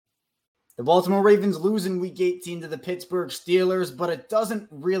The Baltimore Ravens lose in Week 18 to the Pittsburgh Steelers, but it doesn't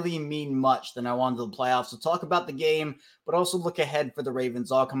really mean much than I wanted to the playoffs. So talk about the game, but also look ahead for the Ravens,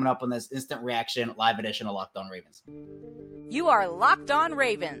 all coming up on this Instant Reaction live edition of Locked On Ravens. You are Locked On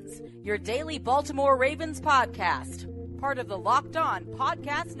Ravens, your daily Baltimore Ravens podcast, part of the Locked On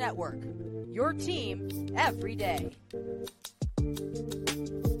Podcast Network, your team every day.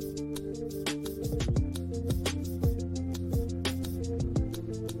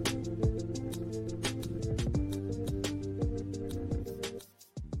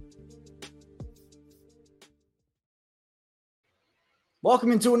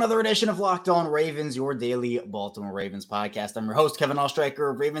 Welcome into another edition of Locked On Ravens, your daily Baltimore Ravens podcast. I'm your host, Kevin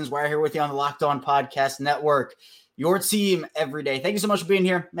Allstriker of Ravens Wire, here with you on the Locked On Podcast Network, your team every day. Thank you so much for being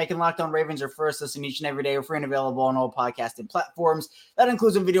here, making Locked On Ravens your first listen each and every day. We're free and available on all podcasting platforms. That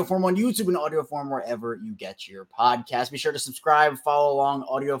includes in video form on YouTube and audio form wherever you get your podcast. Be sure to subscribe, follow along,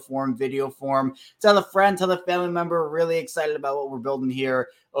 audio form, video form. Tell a friend, tell a family member. We're really excited about what we're building here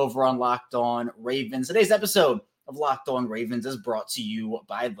over on Locked On Ravens. Today's episode of Locked On Ravens is brought to you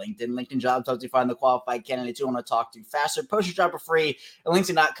by LinkedIn. LinkedIn Jobs helps you find the qualified candidates you want to talk to faster. Post your job for free at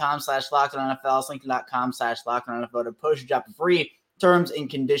linkedin.com/LockedOnNFL. It's linkedin.com/LockedOnNFL to post your job for free. Terms and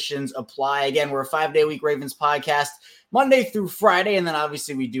conditions apply. Again, we're a 5-day-a-week Ravens podcast, Monday through Friday, and then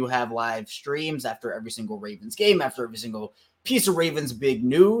obviously we do have live streams after every single Ravens game, after every single piece of Ravens big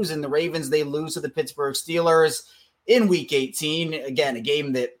news. And the Ravens, they lose to the Pittsburgh Steelers in Week 18. Again, a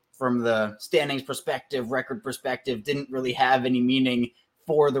game that, from the standings perspective, record perspective, didn't really have any meaning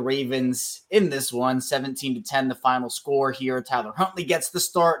for the Ravens in this one. 17-10, the final score here. Tyler Huntley gets the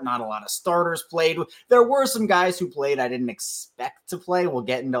start. Not a lot of starters played. There were some guys who played I didn't expect to play. We'll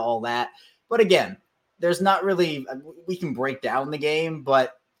get into all that. But again, there's not really, we can break down the game,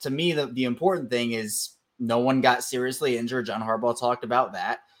 but to me, the important thing is no one got seriously injured. John Harbaugh talked about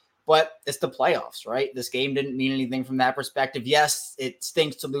that. But it's the playoffs, right? This game didn't mean anything from that perspective. Yes, it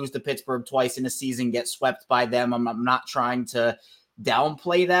stinks to lose to Pittsburgh twice in a season, get swept by them. I'm not trying to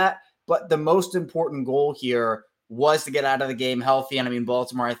downplay that. But the most important goal here was to get out of the game healthy. And I mean,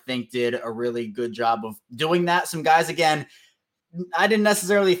 Baltimore, I think, did a really good job of doing that. Some guys, again, I didn't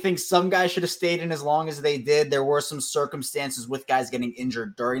necessarily think some guys should have stayed in as long as they did. There were some circumstances with guys getting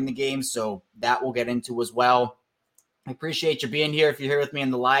injured during the game, so that we'll get into as well. I appreciate you being here. If you're here with me in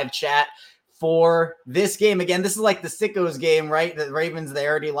the live chat for this game, again, this is like the sickos game, right? The Ravens, they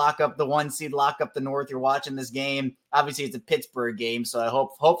already lock up the 1 seed, lock up the North. You're watching this game. Obviously, it's a Pittsburgh game, so I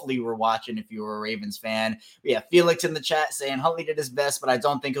hopefully you were watching if you were a Ravens fan. We have Felix in the chat saying Huntley did his best, but I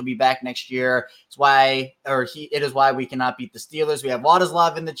don't think he'll be back next year. It is why we cannot beat the Steelers. We have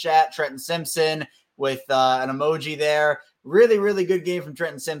Ladislav in the chat, Trenton Simpson with an emoji there. Really, really good game from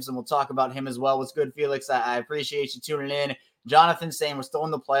Trenton Simpson. We'll talk about him as well. What's good, Felix? I appreciate you tuning in. Jonathan saying we're still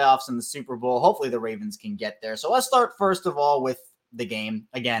in the playoffs and the Super Bowl. Hopefully the Ravens can get there. So let's start first of all with the game.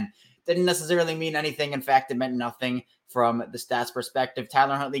 Again, didn't necessarily mean anything. In fact, it meant nothing from the stats perspective.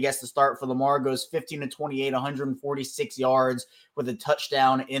 Tyler Huntley gets the start for Lamar, goes 15-28, 146 yards with a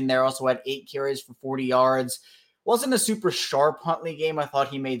touchdown in there. Also had 8 carries for 40 yards. Wasn't a super sharp Huntley game. I thought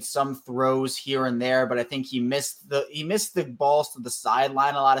he made some throws here and there, but I think he missed the balls to the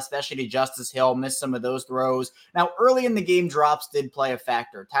sideline a lot, especially to Justice Hill. Missed some of those throws. Now, early in the game, drops did play a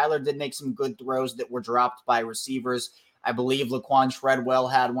factor. Tyler did make some good throws that were dropped by receivers. I believe Laquan Treadwell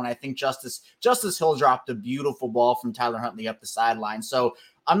had one. I think Justice Hill dropped a beautiful ball from Tyler Huntley up the sideline. So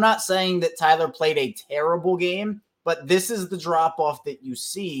I'm not saying that Tyler played a terrible game, but this is the drop-off that you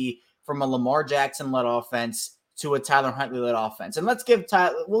see from a Lamar Jackson-led offense to a Tyler Huntley-led offense. And we'll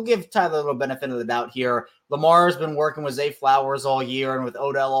give Tyler a little benefit of the doubt here. Lamar's been working with Zay Flowers all year and with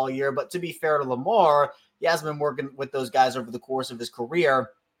Odell all year, but to be fair to Lamar, he has been working with those guys over the course of his career.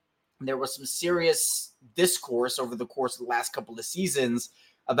 There was some serious discourse over the course of the last couple of seasons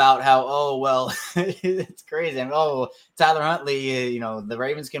about how, it's crazy. And, Tyler Huntley, the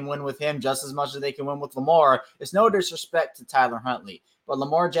Ravens can win with him just as much as they can win with Lamar. It's no disrespect to Tyler Huntley, but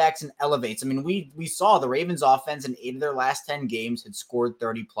Lamar Jackson elevates. I mean, we saw the Ravens offense in 8 of their last 10 games had scored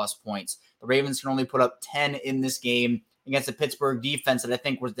 30-plus points. The Ravens can only put up 10 in this game against a Pittsburgh defense that I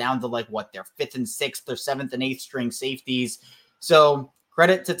think was down to their 5th and 6th or 7th and 8th string safeties. So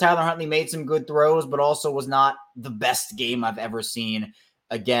credit to Tyler Huntley, made some good throws, but also was not the best game I've ever seen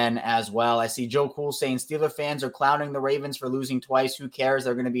again as well. I see Joe Cool saying Steeler fans are clowning the Ravens for losing twice. Who cares?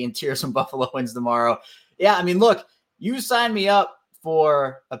 They're going to be in tears when Buffalo wins tomorrow. Yeah, I mean, look, you signed me up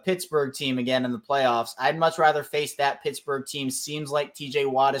for a Pittsburgh team again in the playoffs. I'd much rather face that Pittsburgh team. Seems like TJ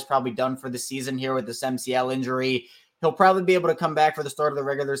Watt is probably done for the season here with this MCL injury. He'll probably be able to come back for the start of the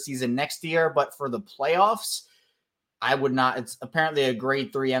regular season next year, but for the playoffs, I would not. It's apparently a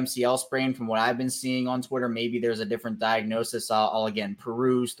grade 3 MCL sprain from what I've been seeing on Twitter. Maybe there's a different diagnosis. I'll again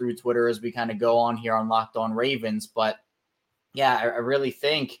peruse through Twitter as we kind of go on here on Locked On Ravens. But yeah, I really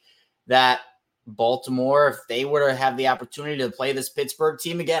think that Baltimore, if they were to have the opportunity to play this Pittsburgh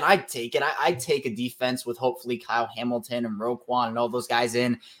team again, I'd take it. I'd take a defense with hopefully Kyle Hamilton and Roquan and all those guys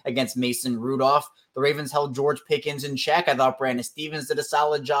in against Mason Rudolph. The Ravens held George Pickens in check. I thought Brandon Stevens did a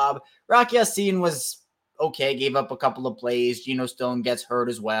solid job. Rocky Ya-Sin was okay, gave up a couple of plays. Geno Stone gets hurt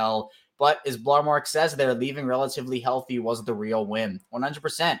as well. But as Blarmark says, they're leaving relatively healthy was the real win.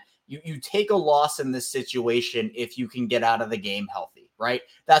 100%. You take a loss in this situation if you can get out of the game healthy, right?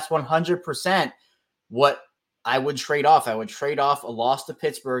 That's 100% what I would trade off. I would trade off a loss to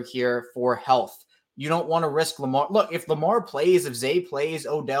Pittsburgh here for health. You don't want to risk Lamar. Look, if Lamar plays, if Zay plays,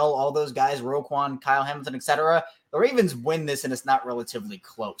 Odell, all those guys, Roquan, Kyle Hamilton, etc., the Ravens win this and it's not relatively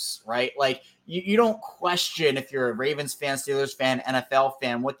close, right? Like, you don't question if you're a Ravens fan, Steelers fan, NFL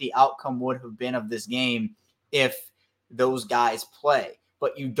fan, what the outcome would have been of this game if those guys play.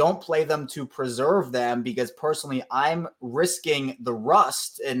 But you don't play them to preserve them because personally, I'm risking the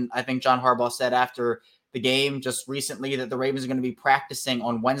rust. And I think John Harbaugh said after the game just recently that the Ravens are going to be practicing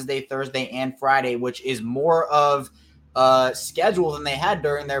on Wednesday, Thursday, and Friday, which is more of a schedule than they had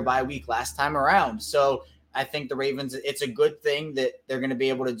during their bye week last time around. So I think the Ravens, it's a good thing that they're going to be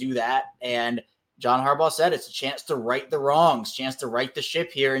able to do that. And John Harbaugh said it's a chance to right the wrongs, chance to right the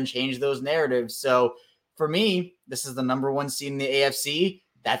ship here and change those narratives. So for me, this is the number 1 seed in the AFC.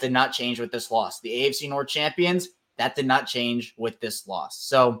 That did not change with this loss. The AFC North champions, that did not change with this loss.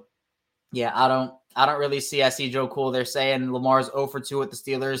 So yeah, I don't really see. I see Joe Cool. They're saying Lamar's 0 for 2 with the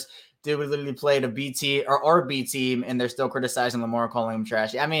Steelers. Dude, we literally played a B team or RB team, and they're still criticizing Lamar, calling him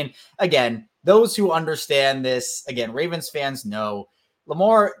trashy. I mean, again, those who understand this, again, Ravens fans know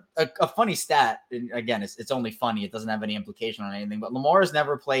Lamar. A funny stat, and again, it's only funny. It doesn't have any implication on anything. But Lamar has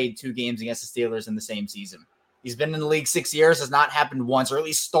never played 2 games against the Steelers in the same season. He's been in the league 6 years, has not happened once, or at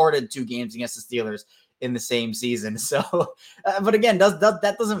least started 2 games against the Steelers in the same season. So, but again,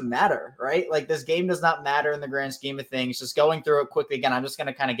 that doesn't matter, right? Like, this game does not matter in the grand scheme of things. Just going through it quickly again, I'm just going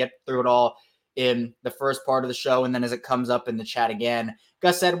to kind of get through it all in the first part of the show, and then as it comes up in the chat again.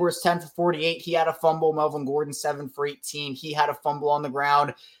 Gus Edwards, 10 for 48. He had a fumble. Melvin Gordon, 7 for 18. He had a fumble on the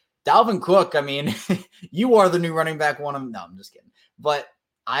ground. Dalvin Cook, I mean, you are the new running back one of them. No, I'm just kidding. But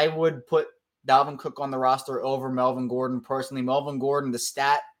I would put Dalvin Cook on the roster over Melvin Gordon. Personally, Melvin Gordon, the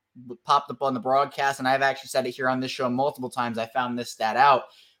stat popped up on the broadcast, and I've actually said it here on this show multiple times. I found this stat out,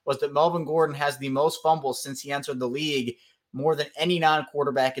 was that Melvin Gordon has the most fumbles since he entered the league, more than any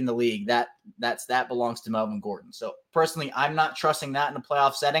non-quarterback in the league. That stat belongs to Melvin Gordon. So personally, I'm not trusting that in a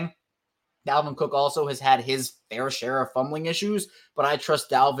playoff setting. Dalvin Cook also has had his fair share of fumbling issues, but I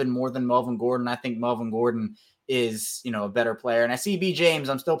trust Dalvin more than Melvin Gordon. I think Melvin Gordon is, a better player. And I see B. James,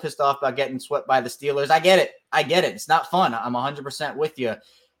 I'm still pissed off about getting swept by the Steelers. I get it. It's not fun. I'm 100% with you.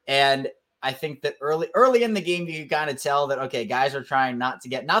 And I think that early in the game, you kind of tell that, okay, guys are trying not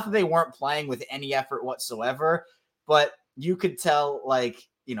that they weren't playing with any effort whatsoever, but you could tell, like,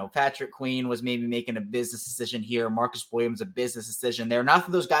 Patrick Queen was maybe making a business decision here. Marcus Williams, a business decision there. Not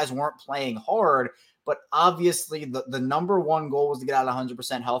that those guys weren't playing hard, but obviously the number one goal was to get out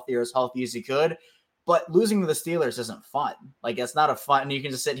 100% healthy or as healthy as you could. But losing to the Steelers isn't fun. Like, it's not a fun. You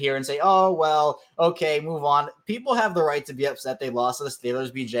can just sit here and say, oh, well, okay, move on. People have the right to be upset they lost to the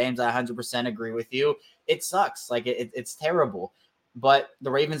Steelers. B. James, I 100% agree with you. It sucks. Like, it's terrible. But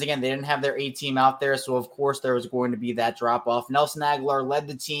the Ravens, again, they didn't have their A team out there. So, of course, there was going to be that drop off. Nelson Aguilar led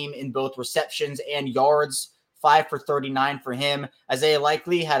the team in both receptions and yards. 5 for 39 for him. Isaiah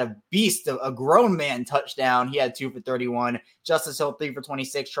Likely had a beast, a grown man touchdown. He had 2 for 31. Justice Hill, 3 for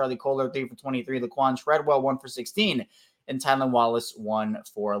 26. Charlie Kohler, 3 for 23. Laquan Treadwell, 1 for 16. And Tylan Wallace, 1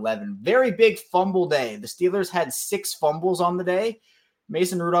 for 11. Very big fumble day. The Steelers had 6 fumbles on the day.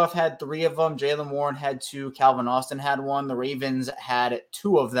 Mason Rudolph had 3 of them. Jaylen Warren had 2. Calvin Austin had 1. The Ravens had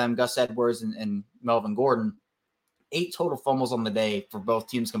 2 of them, Gus Edwards and Melvin Gordon. 8 total fumbles on the day for both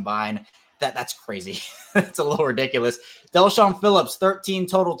teams combined. That's crazy. It's a little ridiculous. Delshon Phillips, 13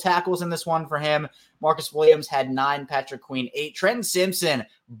 total tackles in this one for him. Marcus Williams had 9. Patrick Queen, 8. Trenton Simpson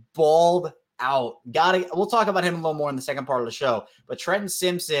balled out. We'll talk about him a little more in the second part of the show. But Trenton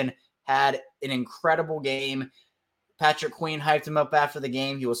Simpson had an incredible game. Patrick Queen hyped him up after the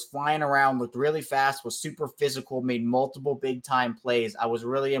game. He was flying around, looked really fast, was super physical, made multiple big-time plays. I was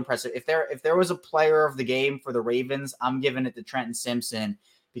really impressed. If there was a player of the game for the Ravens, I'm giving it to Trenton Simpson,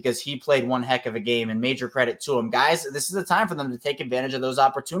 because he played one heck of a game, and major credit to him. Guys, this is the time for them to take advantage of those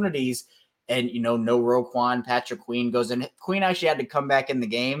opportunities. And, no Roquan, Patrick Queen goes in. Queen actually had to come back in the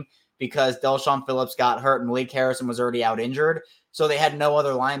game because Delshon Phillips got hurt and Malik Harrison was already out injured. So they had no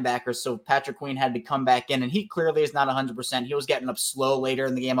other linebackers. So Patrick Queen had to come back in, and he clearly is not 100%. He was getting up slow later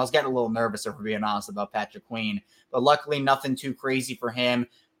in the game. I was getting a little nervous, if we're being honest, about Patrick Queen. But luckily, nothing too crazy for him.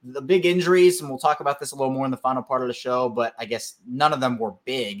 The big injuries, and we'll talk about this a little more in the final part of the show, but I guess none of them were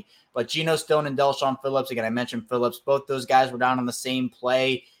big. But Geno Stone and Delshon Phillips, again, I mentioned Phillips. Both those guys were down on the same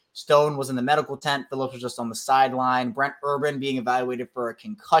play. Stone was in the medical tent. Phillips was just on the sideline. Brent Urban being evaluated for a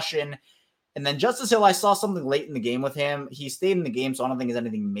concussion. And then Justice Hill, I saw something late in the game with him. He stayed in the game, so I don't think it's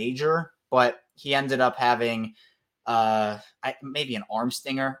anything major, but he ended up having maybe an arm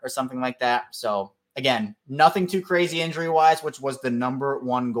stinger or something like that. So again, nothing too crazy injury-wise, which was the number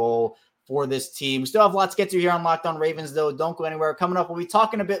one goal for this team. We still have lots to get to here on Locked On Ravens, though. Don't go anywhere. Coming up, we'll be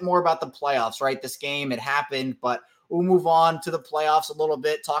talking a bit more about the playoffs, right? This game, it happened, but we'll move on to the playoffs a little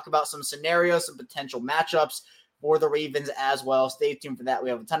bit, talk about some scenarios, some potential matchups for the Ravens as well. Stay tuned for that. We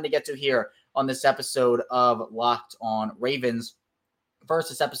have a ton to get to here on this episode of Locked On Ravens. First,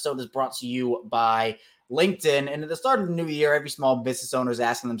 this episode is brought to you by LinkedIn. And at the start of the new year, every small business owner is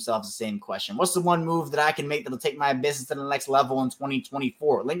asking themselves the same question. What's the one move that I can make that'll take my business to the next level in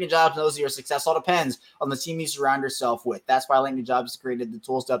 2024? LinkedIn Jobs knows that your success all depends on the team you surround yourself with. That's why LinkedIn Jobs has created the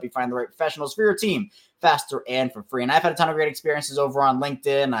tools to help you find the right professionals for your team faster and for free. And I've had a ton of great experiences over on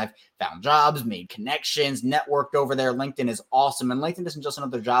LinkedIn. I've found jobs, made connections, networked over there. LinkedIn is awesome. And LinkedIn isn't just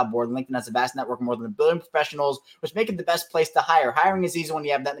another job board. LinkedIn has a vast network of more than 1 billion professionals, which make it the best place to hire. Hiring is easy when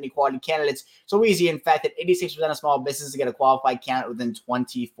you have that many quality candidates. So easy, in fact, that 86% of small businesses get a qualified candidate within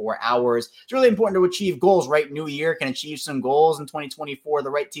 24 hours. It's really important to achieve goals, right? New year can achieve some goals in 2024. The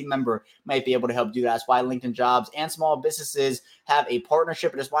right team member might be able to help do that. That's why LinkedIn Jobs and small businesses have a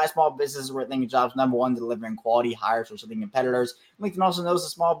partnership. It is why small businesses were at LinkedIn Jobs #1, delivering quality hires for something competitors. LinkedIn also knows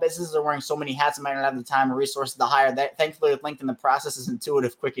that small businesses are wearing so many hats and might not have the time or resources to hire. Thankfully, with LinkedIn, the process is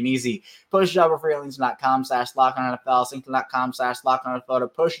intuitive, quick, and easy. Post your job for free at LinkedIn.com/LockedOnNFL. LinkedIn.com/LockedOnNFL to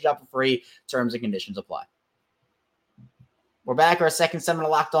post your job for free. Terms and conditions apply. We're back. Our second segment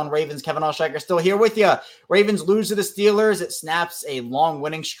of Locked On Ravens. Kevin Allstreicher still here with you. Ravens lose to the Steelers. It snaps a long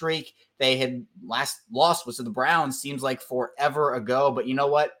winning streak. They had last lost was to the Browns. Seems like forever ago. But you know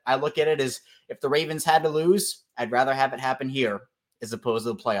what? I look at it as if the Ravens had to lose, I'd rather have it happen here as opposed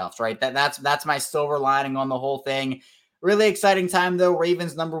to the playoffs, right? That's my silver lining on the whole thing. Really exciting time, though.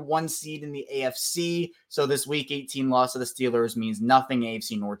 Ravens #1 seed in the AFC. So this week 18 loss to the Steelers means nothing.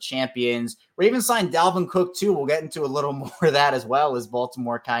 AFC North champions. Ravens signed Dalvin Cook, too. We'll get into a little more of that as well as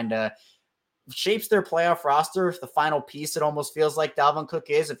Baltimore kind of shapes their playoff roster. The final piece, it almost feels like Dalvin Cook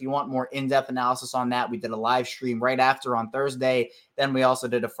is. If you want more in-depth analysis on that, we did a live stream right after on Thursday. Then we also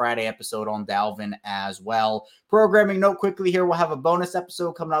did a Friday episode on Dalvin as well. Programming note quickly here, we'll have a bonus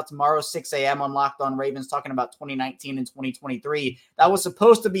episode coming out tomorrow, 6 a.m. on Locked On Ravens, talking about 2019 and 2023. That was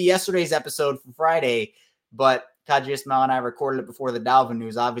supposed to be yesterday's episode for Friday, but Kaji Ismail and I recorded it before the Dalvin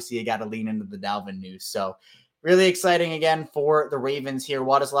news. Obviously, you got to lean into the Dalvin news. So really exciting again for the Ravens here.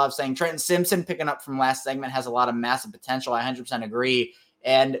 Wadislav saying Trenton Simpson, picking up from last segment, has a lot of massive potential. I 100% agree.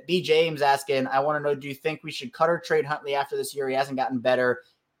 And B. James asking, I want to know, do you think we should cut or trade Huntley after this year? He hasn't gotten better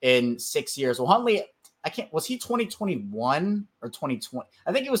in 6 years. Well, Huntley, was he 2021 or 2020?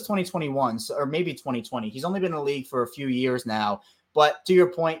 I think it was 2021, or maybe 2020. He's only been in the league for a few years now. But to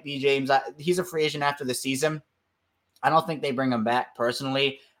your point, B. James, he's a free agent after the season. I don't think they bring him back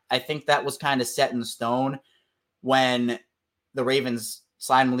personally. I think that was kind of set in stone when the Ravens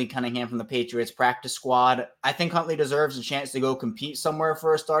signed Malik Cunningham from the Patriots practice squad. I think Huntley deserves a chance to go compete somewhere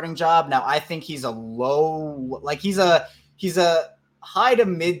for a starting job. Now, I think he's he's a high to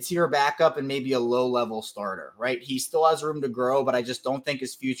mid-tier backup and maybe a low-level starter, right? He still has room to grow, but I just don't think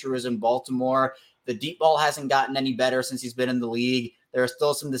his future is in Baltimore. The deep ball hasn't gotten any better since he's been in the league. There are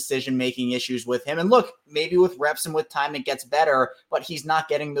still some decision-making issues with him. And look, maybe with reps and with time it gets better, but he's not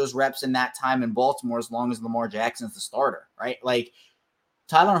getting those reps in that time in Baltimore as long as Lamar Jackson's the starter, right? Like,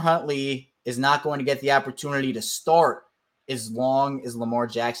 Tyler Huntley is not going to get the opportunity to start as long as Lamar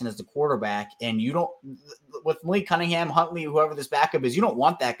Jackson is the quarterback. And you don't, with Malik Cunningham, Huntley, whoever this backup is, you don't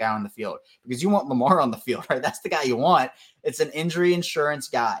want that guy on the field because you want Lamar on the field, right? That's the guy you want. It's an injury insurance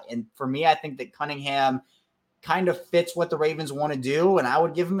guy. And for me, I think that Cunningham kind of fits what the Ravens want to do, and I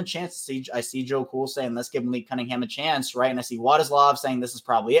would give him a chance. I see Joe Cool saying, let's give Malik Cunningham a chance, right? And I see Wadislav saying this is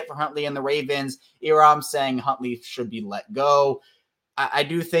probably it for Huntley and the Ravens. Iram saying Huntley should be let go. I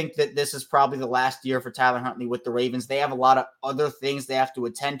do think that this is probably the last year for Tyler Huntley with the Ravens. They have a lot of other things they have to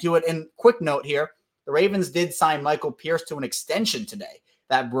attend to it. And quick note here, the Ravens did sign Michael Pierce to an extension today.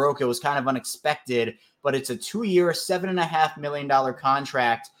 That broke. It was kind of unexpected, but it's a 2-year, $7.5 million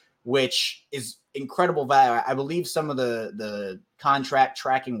contract, which is incredible value. I believe some of the contract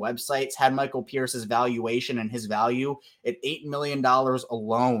tracking websites had Michael Pierce's valuation and his value at $8 million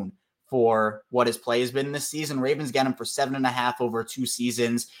alone for what his play has been this season. Ravens get him for 7.5 over 2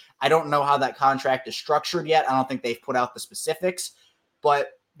 seasons. I don't know how that contract is structured yet. I don't think they've put out the specifics, but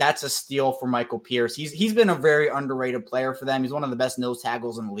that's a steal for Michael Pierce. He's been a very underrated player for them. He's one of the best nose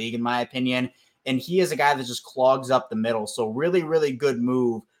tackles in the league, in my opinion. And he is a guy that just clogs up the middle. So really, really good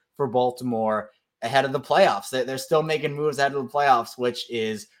move for Baltimore ahead of the playoffs. They're still making moves ahead of the playoffs, which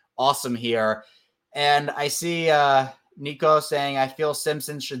is awesome here. And I see Nico saying, I feel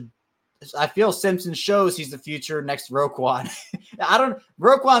Simpson shows he's the future next Roquan.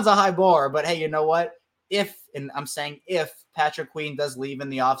 Roquan's a high bar, but hey, you know what? If Patrick Queen does leave in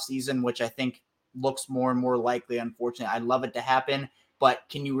the offseason, which I think looks more and more likely, unfortunately, I'd love it to happen, but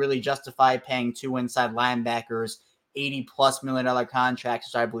can you really justify paying 2 inside linebackers $80+ million contracts,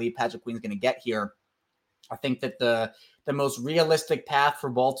 which I believe Patrick Queen's going to get here? I think that the most realistic path for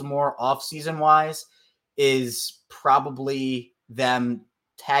Baltimore offseason wise is probably them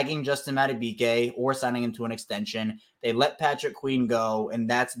tagging Justin Madubuike or signing him to an extension. They let Patrick Queen go, and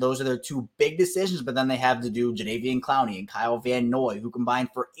those are their 2 big decisions, but then they have to do Jadeveon Clowney and Kyle Van Noy, who combined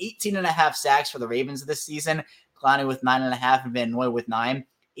for 18.5 sacks for the Ravens this season. Clowney with 9.5 and Van Noy with 9.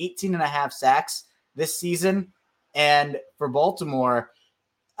 18.5 sacks this season. And for Baltimore,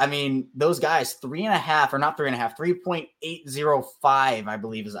 I mean, those guys, 3.805, I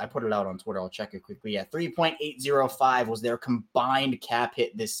believe is, I put it out on Twitter. I'll check it quickly. Yeah, 3.805 was their combined cap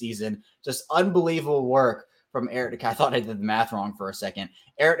hit this season. Just unbelievable work from Eric DeCosta. I thought I did the math wrong for a second.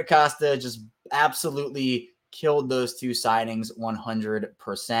 Eric DeCosta just absolutely killed those 2 signings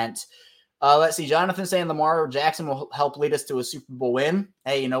 100%. Let's see. Jonathan saying Lamar Jackson will help lead us to a Super Bowl win.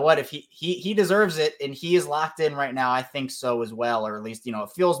 Hey, you know what? If he deserves it and he is locked in right now, I think so as well. Or at least, it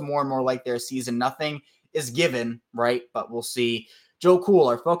feels more and more like their season. Nothing is given, right? But we'll see. Joe Cool,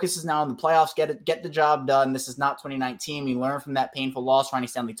 our focus is now on the playoffs. Get the job done. This is not 2019. We learned from that painful loss. Ronnie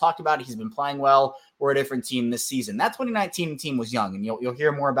Stanley talked about it. He's been playing well. We're a different team this season. That 2019 team was young, and you'll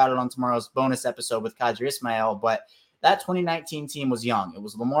hear more about it on tomorrow's bonus episode with Kadri Ismail. But that 2019 team was young. It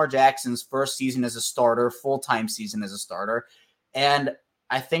was Lamar Jackson's first season as a starter, full-time season as a starter. And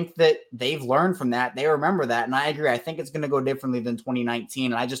I think that they've learned from that. They remember that. And I agree. I think it's going to go differently than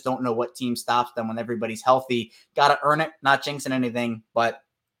 2019. And I just don't know what team stops them when everybody's healthy. Got to earn it, not jinxing anything. But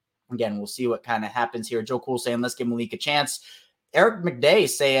again, we'll see what kind of happens here. Joe Cool saying, let's give Malik a chance. Eric McDay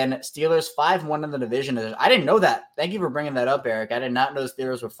saying Steelers 5-1 in the division. I didn't know that. Thank you for bringing that up, Eric. I did not know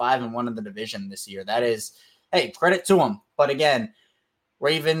Steelers were 5-1 in the division this year. That is, hey, credit to them. But again,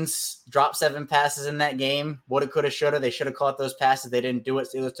 Ravens dropped 7 passes in that game. Woulda, coulda, shoulda. They should have caught those passes. They didn't do it.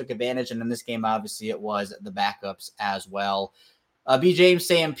 Steelers took advantage. And in this game, obviously, it was the backups as well. B. James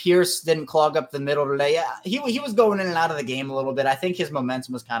saying Pierce didn't clog up the middle today. Yeah, he was going in and out of the game a little bit. I think his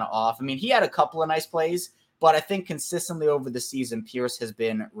momentum was kind of off. I mean, he had a couple of nice plays, but I think consistently over the season, Pierce has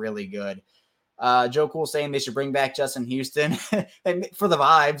been really good. Joe Cool saying they should bring back Justin Houston for the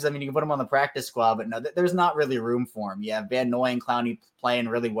vibes. I mean, you can put him on the practice squad, but no, there's not really room for him. Yeah, Van Noy and Clowney playing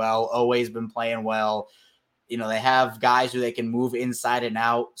really well. Always been playing well. They have guys who they can move inside and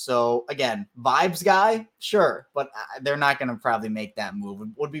out. So, again, vibes guy, sure, but they're not going to probably make that move. It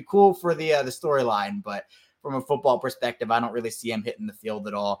would be cool for the storyline, but from a football perspective, I don't really see him hitting the field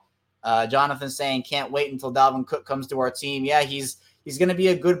at all. Jonathan saying can't wait until Dalvin Cook comes to our team. Yeah, he's going to be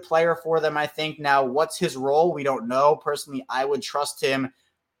a good player for them, I think. Now, what's his role? We don't know. Personally, I would trust him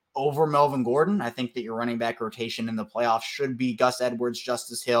over Melvin Gordon. I think that your running back rotation in the playoffs should be Gus Edwards,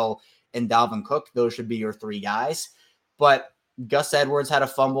 Justice Hill, and Dalvin Cook. Those should be your 3 guys. But Gus Edwards had a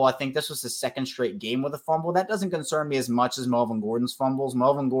fumble. I think this was his 2nd straight game with a fumble. That doesn't concern me as much as Melvin Gordon's fumbles.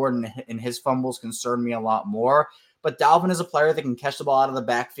 Melvin Gordon and his fumbles concern me a lot more. But Dalvin is a player that can catch the ball out of the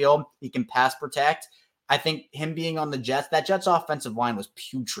backfield. He can pass protect. I think him being on the Jets, that Jets offensive line was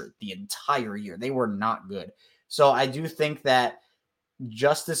putrid the entire year. They were not good. So I do think that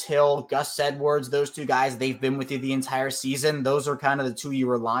Justice Hill, Gus Edwards, those 2 guys, they've been with you the entire season. Those are kind of the 2 you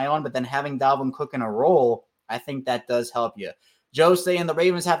rely on. But then having Dalvin Cook in a role, I think that does help you. Joe saying the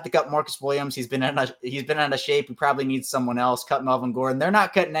Ravens have to cut Marcus Williams. He's been out of shape. He probably needs someone else. Cut Melvin Gordon. They're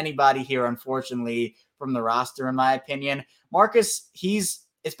not cutting anybody here, unfortunately, from the roster, in my opinion. Marcus,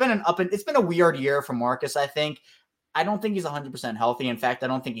 it's been a weird year for Marcus, I think. I don't think he's 100% healthy. In fact, I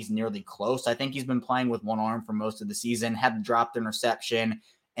don't think he's nearly close. I think he's been playing with one arm for most of the season, had dropped interception,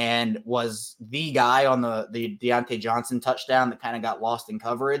 and was the guy on the Deontay Johnson touchdown that kind of got lost in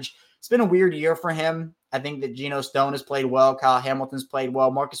coverage. It's been a weird year for him. I think that Geno Stone has played well. Kyle Hamilton's played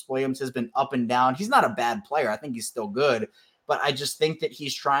well. Marcus Williams has been up and down. He's not a bad player. I think he's still good. But I just think that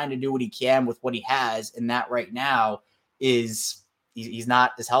he's trying to do what he can with what he has, and that right now is he's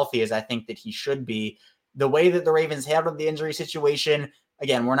not as healthy as I think that he should be. The way that the Ravens handled the injury situation,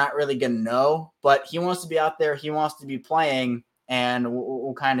 again, we're not really going to know, but he wants to be out there. He wants to be playing, and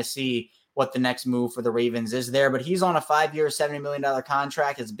we'll kind of see what the next move for the Ravens is there. But he's on a 5-year, $70 million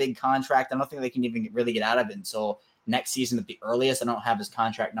contract. It's a big contract. I don't think they can even really get out of it until next season at the earliest. I don't have his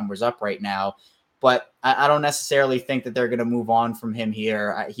contract numbers up right now, but I don't necessarily think that they're going to move on from him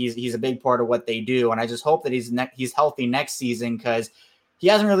here. He's a big part of what they do, and I just hope that he's healthy next season, because he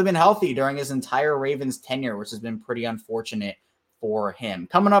hasn't really been healthy during his entire Ravens tenure, which has been pretty unfortunate for him.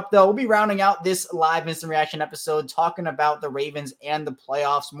 Coming up, though, we'll be rounding out this live instant reaction episode talking about the Ravens and the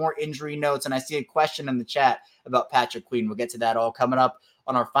playoffs, more injury notes, and I see a question in the chat about Patrick Queen. We'll get to that all coming up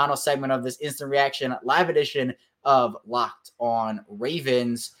on our final segment of this instant reaction live edition of Locked On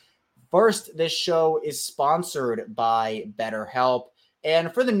Ravens. First, this show is sponsored by BetterHelp,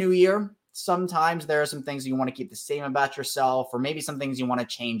 and for the new year, sometimes there are some things you want to keep the same about yourself, or maybe some things you want to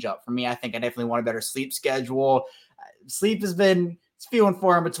change up. For me, I think I definitely want a better sleep schedule. Sleep has been few and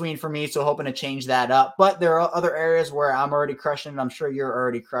far in between for me, so hoping to change that up. But there are other areas where I'm already crushing it. I'm sure you're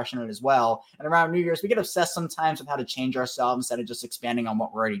already crushing it as well. And around New Year's, we get obsessed sometimes with how to change ourselves instead of just expanding on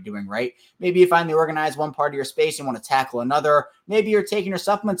what we're already doing, right? Maybe you finally organize one part of your space, you want to tackle another. Maybe you're taking your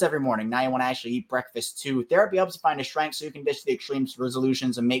supplements every morning. Now you want to actually eat breakfast too. Therapy helps you find a strength so you can ditch the extreme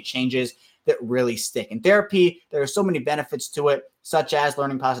resolutions and make changes that really stick. In therapy, there are so many benefits to it, such as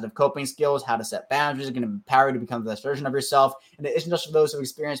learning positive coping skills, how to set boundaries, are going to empower you to become the best version of yourself. And it isn't just for those who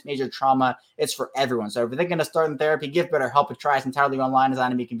experienced major trauma, it's for everyone. So if you're thinking of starting therapy, give BetterHelp a try. It's entirely online,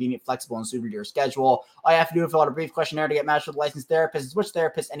 designed to be convenient, flexible, and suited to your schedule. All you have to do is fill out a brief questionnaire to get matched with a licensed therapist. Switch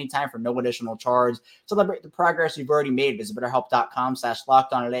therapists anytime for no additional charge. Celebrate the progress you've already made. Visit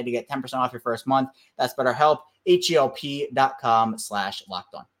BetterHelp.com/LockedOn today to get 10% off your first month. That's BetterHelp,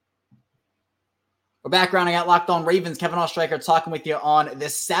 HELP.com/LockedOn. We're back rounding out Locked On Ravens. Kevin Oestreicher talking with you on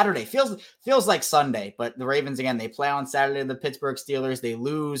this Saturday. Feels like Sunday, but the Ravens, again, they play on Saturday to the Pittsburgh Steelers. They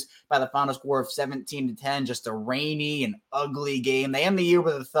lose by the final score of 17-10. Just a rainy and ugly game. They end the year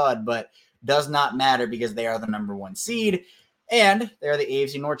with a thud, but does not matter because they are the number one seed. And they're the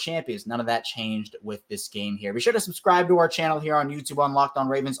AFC North champions. None of that changed with this game here. Be sure to subscribe to our channel here on YouTube on Locked On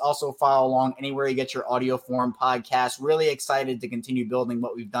Ravens. Also follow along anywhere you get your audio form podcast. Really excited to continue building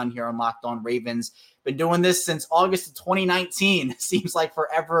what we've done here on Locked On Ravens. Been doing this since August of 2019. Seems like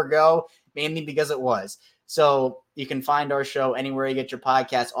forever ago, mainly because it was. So you can find our show anywhere you get your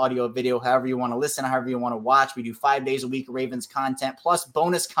podcast, audio, video, however you want to listen, however you want to watch. We do 5 days a week of Ravens content plus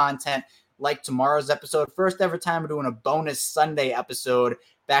bonus content like tomorrow's episode. First ever time we're doing a bonus Sunday episode.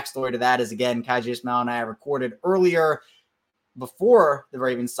 Backstory to that is, again, Kaji Ismail and I recorded earlier before the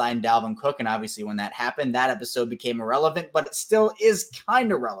Ravens signed Dalvin Cook, and obviously when that happened, that episode became irrelevant, but it still is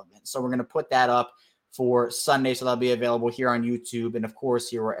kind of relevant. So we're going to put that up for Sunday, so that'll be available here on YouTube and, of course,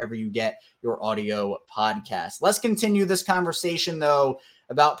 here wherever you get your audio podcast. Let's continue this conversation, though,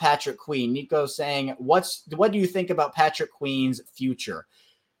 about Patrick Queen. Nico saying, what do you think about Patrick Queen's future?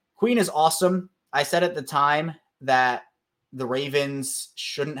 Queen is awesome. I said at the time that the Ravens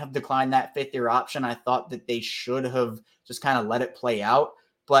shouldn't have declined that fifth-year option. I thought that they should have just kind of let it play out.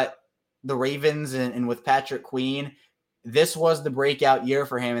 But the Ravens and with Patrick Queen, this was the breakout year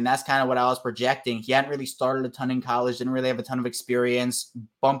for him, and that's kind of what I was projecting. He hadn't really started a ton in college, didn't really have a ton of experience,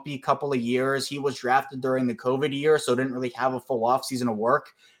 bumpy couple of years. He was drafted during the COVID year, so didn't really have a full offseason of work,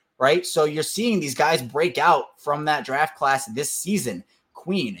 right? So you're seeing these guys break out from that draft class this season.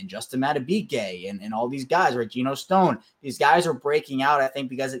 Queen and Justin Madubuike and all these guys, right? Geno Stone. These guys are breaking out, I think,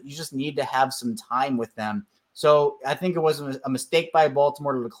 because you just need to have some time with them. So I think it was a mistake by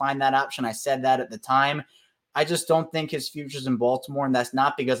Baltimore to decline that option. I said that at the time. I just don't think his future's in Baltimore, and that's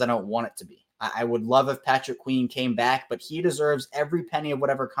not because I don't want it to be. I would love if Patrick Queen came back, but he deserves every penny of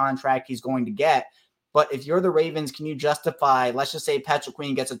whatever contract he's going to get. But if you're the Ravens, can you justify, let's just say Patrick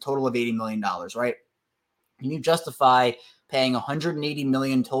Queen gets a total of $80 million, right? Can you justify paying $180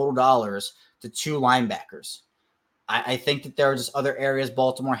 million total dollars to two linebackers? I think that there are just other areas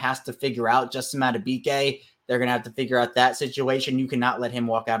Baltimore has to figure out. Justin Madubuike, they're going to have to figure out that situation. You cannot let him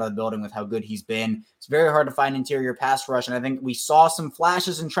walk out of the building with how good he's been. It's very hard to find interior pass rush, and I think we saw some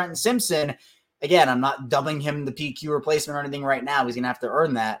flashes in Trenton Simpson. Again, I'm not dubbing him the PQ replacement or anything right now. He's going to have to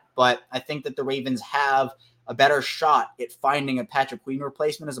earn that, but I think that the Ravens have a better shot at finding a Patrick Queen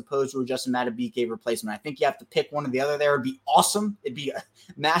replacement as opposed to a Justin Madubuike replacement. I think you have to pick one or the other there. It'd be awesome. It'd be a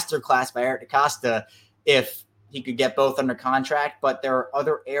masterclass by Eric DaCosta if he could get both under contract, but there are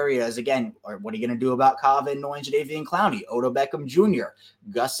other areas. Again, what are you going to do about Kava and Nolan Jadeveon Clowney, Odell Beckham Jr.,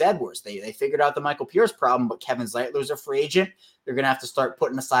 Gus Edwards? They figured out the Michael Pierce problem, but Kevin Zeitler's a free agent. They're going to have to start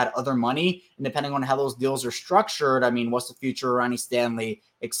putting aside other money. And depending on how those deals are structured, I mean, what's the future of Ronnie Stanley,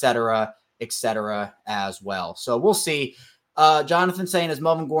 et cetera, as well. So we'll see. Jonathan saying, is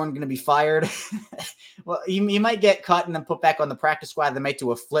Melvin Gordon going to be fired? Well, he might get cut and then put back on the practice squad. They might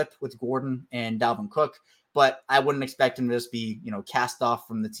do a flip with Gordon and Dalvin Cook, but I wouldn't expect him to just be, cast off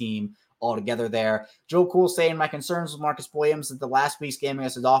from the team altogether there. Joe Cool saying, my concerns with Marcus Williams at the last week's game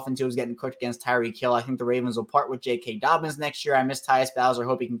against the Dolphins, he was getting cooked against Tyreek Hill. I think the Ravens will part with J.K. Dobbins next year. I miss Tyus Bowser.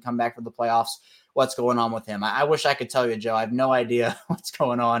 Hope he can come back for the playoffs. What's going on with him? I wish I could tell you, Joe. I have no idea what's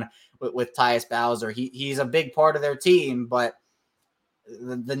going on with Tyus Bowser. He's a big part of their team, but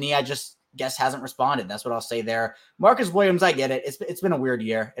the knee, I just guess, hasn't responded. That's what I'll say there. Marcus Williams, I get it. It's been a weird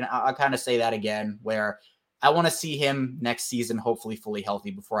year, and I'll kind of say that again, where I want to see him next season hopefully fully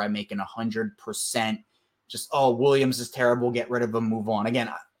healthy before I make an 100% just, Williams is terrible, get rid of him, move on. Again,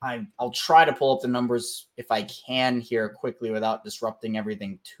 I'll try to pull up the numbers if I can here quickly without disrupting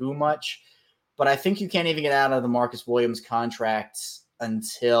everything too much. But I think you can't even get out of the Marcus Williams contract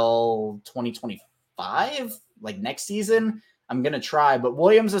until 2025, like next season. I'm going to try. But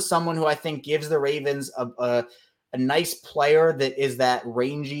Williams is someone who I think gives the Ravens a nice player that is that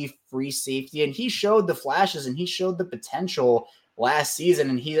rangy free safety. And he showed the flashes and he showed the potential last season.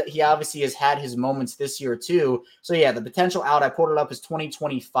 And he obviously has had his moments this year too. So yeah, the potential out, I pulled it up, is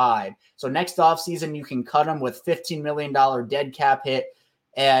 2025. So next offseason, you can cut him with $15 million dead cap hit,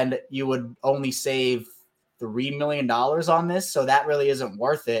 and you would only save $3 million on this. So that really isn't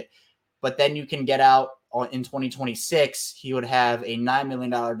worth it. But then you can get out in 2026, he would have a $9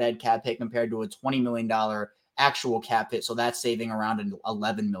 million dead cap hit compared to a $20 million actual cap hit. So that's saving around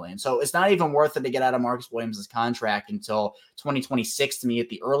 $11 million. So it's not even worth it to get out of Marcus Williams' contract until 2026 to me at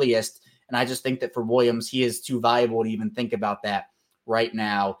the earliest. And I just think that for Williams, he is too valuable to even think about that right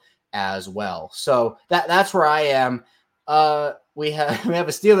now as well. So that's where I am. We have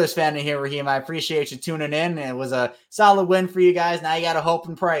a Steelers fan in here, Raheem. I appreciate you tuning in. It was a solid win for you guys. Now you got to hope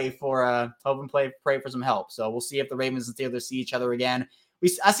and pray for some help. So we'll see if the Ravens and Steelers see each other again.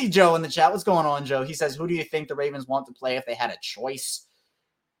 I see Joe in the chat. What's going on, Joe? He says, who do you think the Ravens want to play if they had a choice?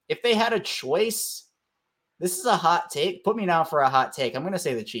 If they had a choice, this is a hot take. Put me down for a hot take. I'm going to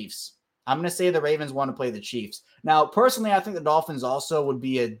say the Chiefs. I'm going to say the Ravens want to play the Chiefs. Now, personally, I think the Dolphins also would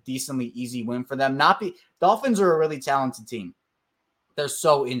be a decently easy win for them. Dolphins are a really talented team. They're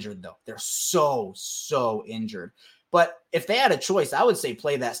so injured, though. They're so injured. But if they had a choice, I would say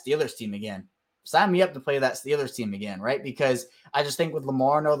play that Steelers team again. Sign me up to play that Steelers team again, right? Because I just think with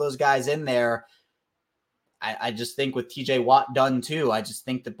Lamar and all those guys in there, I just think with TJ Watt done too, I just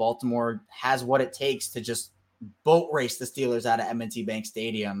think that Baltimore has what it takes to just boat race the Steelers out of M&T Bank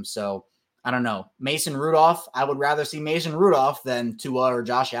Stadium. So I don't know. Mason Rudolph, I would rather see Mason Rudolph than Tua or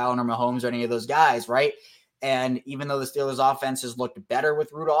Josh Allen or Mahomes or any of those guys, right? And even though the Steelers offense has looked better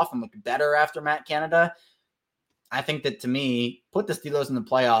with Rudolph and looked better after Matt Canada, I think that, to me, put the Steelers in the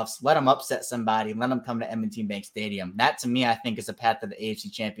playoffs, let them upset somebody, let them come to M&T Bank Stadium. That, to me, I think is a path to the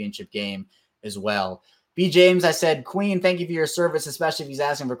AFC Championship game as well. B. James, I said, Queen, thank you for your service, especially if he's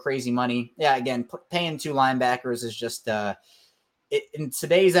asking for crazy money. Yeah, again, paying two linebackers is just in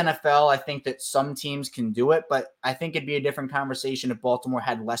today's NFL, I think that some teams can do it, but I think it'd be a different conversation if Baltimore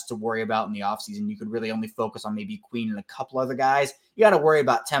had less to worry about in the offseason. You could really only focus on maybe Queen and a couple other guys. You got to worry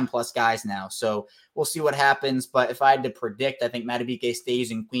about 10-plus guys now. So we'll see what happens. But if I had to predict, I think Madubuike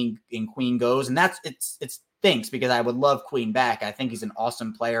stays and Queen goes. And it's stinks because I would love Queen back. I think he's an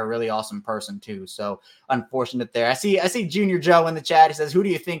awesome player, a really awesome person too. So unfortunate there. I see Junior Joe in the chat. He says, who do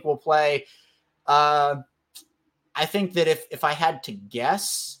you think will play? I think that if I had to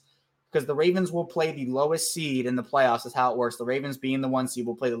guess, because the Ravens will play the lowest seed in the playoffs, is how it works. The Ravens being the 1 seed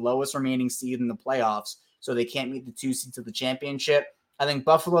will play the lowest remaining seed in the playoffs, so they can't meet the 2 seeds of the championship. I think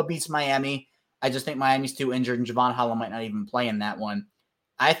Buffalo beats Miami. I just think Miami's too injured, and Javon Holland might not even play in that one.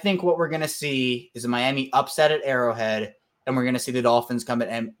 I think what we're going to see is a Miami upset at Arrowhead, and we're going to see the Dolphins come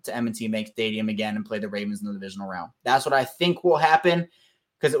to M&T Bank Stadium again and play the Ravens in the divisional round. That's what I think will happen,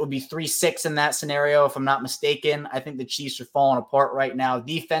 because it would be 3-6 in that scenario, if I'm not mistaken. I think the Chiefs are falling apart right now.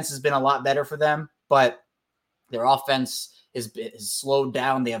 Defense has been a lot better for them, but their offense is slowed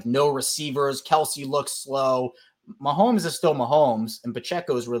down. They have no receivers. Kelsey looks slow. Mahomes is still Mahomes, and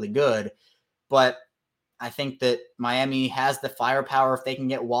Pacheco is really good. But I think that Miami has the firepower. If they can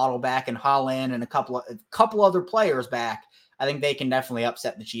get Waddle back and Holland and a couple other players back, I think they can definitely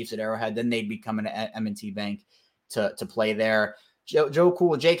upset the Chiefs at Arrowhead. Then they'd be coming to M&T Bank to play there. Joe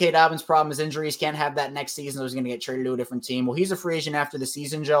Cool, J.K. Dobbins' problem is injuries. Can't have that next season. So he's going to get traded to a different team. Well, he's a free agent after the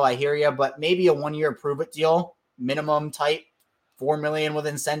season, Joe. I hear you, but maybe a 1-year prove-it deal, minimum type, $4 million with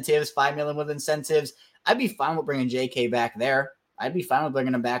incentives, $5 million with incentives. I'd be fine with bringing J.K. back there. I'd be fine with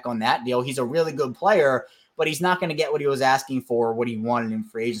bringing him back on that deal. He's a really good player, but he's not going to get what he was asking for, what he wanted in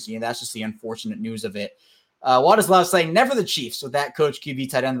free agency, and that's just the unfortunate news of it. Wadislav saying, never the Chiefs. With that coach, QB,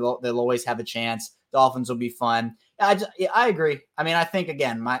 tight end, they'll always have a chance. Dolphins will be fun. I agree. I mean, I think,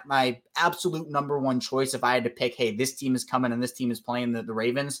 again, my absolute number one choice, if I had to pick, hey, this team is coming and this team is playing the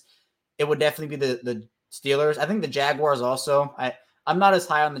Ravens, it would definitely be the Steelers. I think the Jaguars also. I'm not as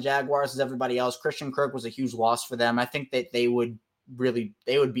high on the Jaguars as everybody else. Christian Kirk was a huge loss for them. I think that they would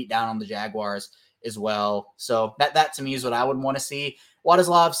beat down on the Jaguars as well. So that to me is what I would want to see.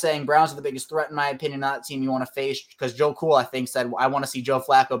 Wadislav saying Browns are the biggest threat, in my opinion, not the team you want to face, because Joe Cool, I think, said, I want to see Joe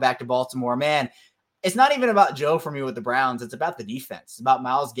Flacco back to Baltimore. Man, it's not even about Joe for me with the Browns. It's about the defense. It's about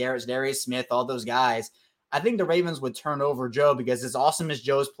Myles Garrett, Darius Smith, all those guys. I think the Ravens would turn over Joe, because as awesome as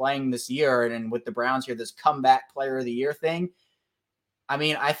Joe's playing this year, and with the Browns here, this comeback player of the year thing, I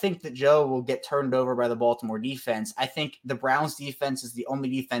mean, I think that Joe will get turned over by the Baltimore defense. I think the Browns defense is the only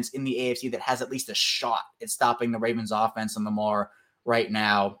defense in the AFC that has at least a shot at stopping the Ravens offense on Lamar right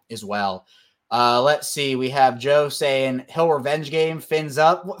now as well. Let's see. We have Joe saying Hill revenge game, fins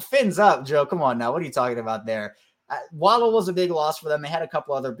up. Fins up, Joe. Come on now. What are you talking about there? Waddle was a big loss for them. They had a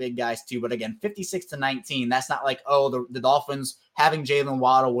couple other big guys too, but again, 56-19. That's not like, oh, the Dolphins having Jalen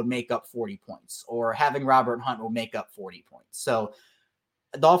Waddle would make up 40 points, or having Robert Hunt will make up 40 points. So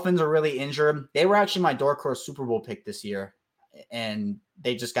the Dolphins are really injured. They were actually my dark horse Super Bowl pick this year, and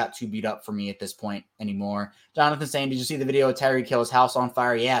they just got too beat up for me at this point anymore. Jonathan saying, did you see the video of Tyreek Hill's house on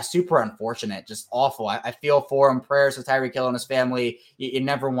fire? Yeah, super unfortunate. Just awful. I feel for him. Prayers to Tyreek Hill and his family. You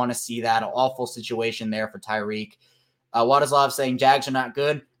never want to see that. An awful situation there for Tyreek. Wadislav saying, Jags are not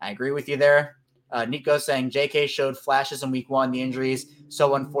good. I agree with you there. Nico saying, JK showed flashes in week 1, the injuries.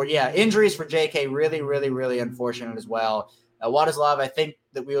 So unfortunate. Yeah, injuries for JK, really, really, really unfortunate as well. Wadislav, I think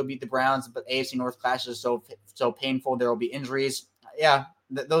that we will beat the Browns, but AFC North clashes are so painful. There will be injuries. Yeah,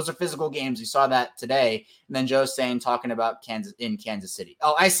 those are physical games. You saw that today. And then Joe's talking about Kansas City.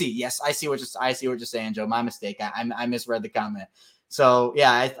 Oh, I see. Yes, I see what you're saying, Joe. My mistake. I misread the comment. So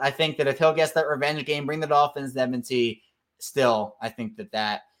yeah, I think that if Hill gets that revenge game, bring the Dolphins, the M&T. Still, I think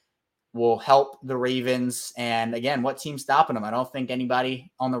that will help the Ravens. And again, what team's stopping them? I don't think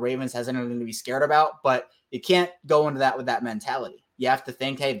anybody on the Ravens has anything to be scared about, but you can't go into that with that mentality. You have to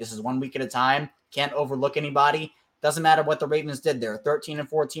think, hey, this is 1 week at a time. Can't overlook anybody. Doesn't matter what the Ravens did. They're a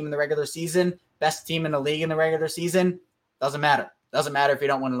 13-4 team in the regular season, best team in the league in the regular season. Doesn't matter. Doesn't matter if you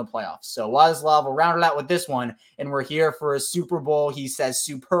don't win in the playoffs. So Wadislav will round it out with this one, and we're here for a Super Bowl. He says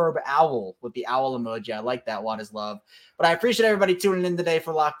superb owl with the owl emoji. I like that, Wadislav. But I appreciate everybody tuning in today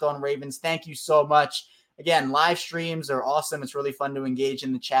for Locked On Ravens. Thank you so much. Again, live streams are awesome. It's really fun to engage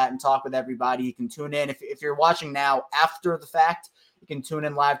in the chat and talk with everybody. You can tune in. If you're watching now after the fact, you can tune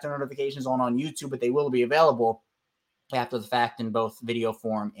in live to notifications on YouTube, but they will be available after the fact in both video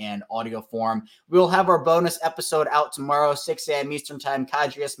form and audio form. We'll have our bonus episode out tomorrow, 6 a.m. Eastern Time.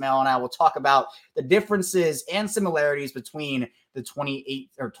 Kadri Ismail and I will talk about the differences and similarities between the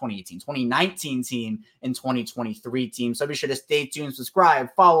 2019 team and 2023 team. So be sure to stay tuned, subscribe,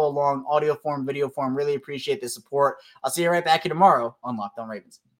 follow along, audio form, video form. Really appreciate the support. I'll see you right back here tomorrow on Locked On Ravens.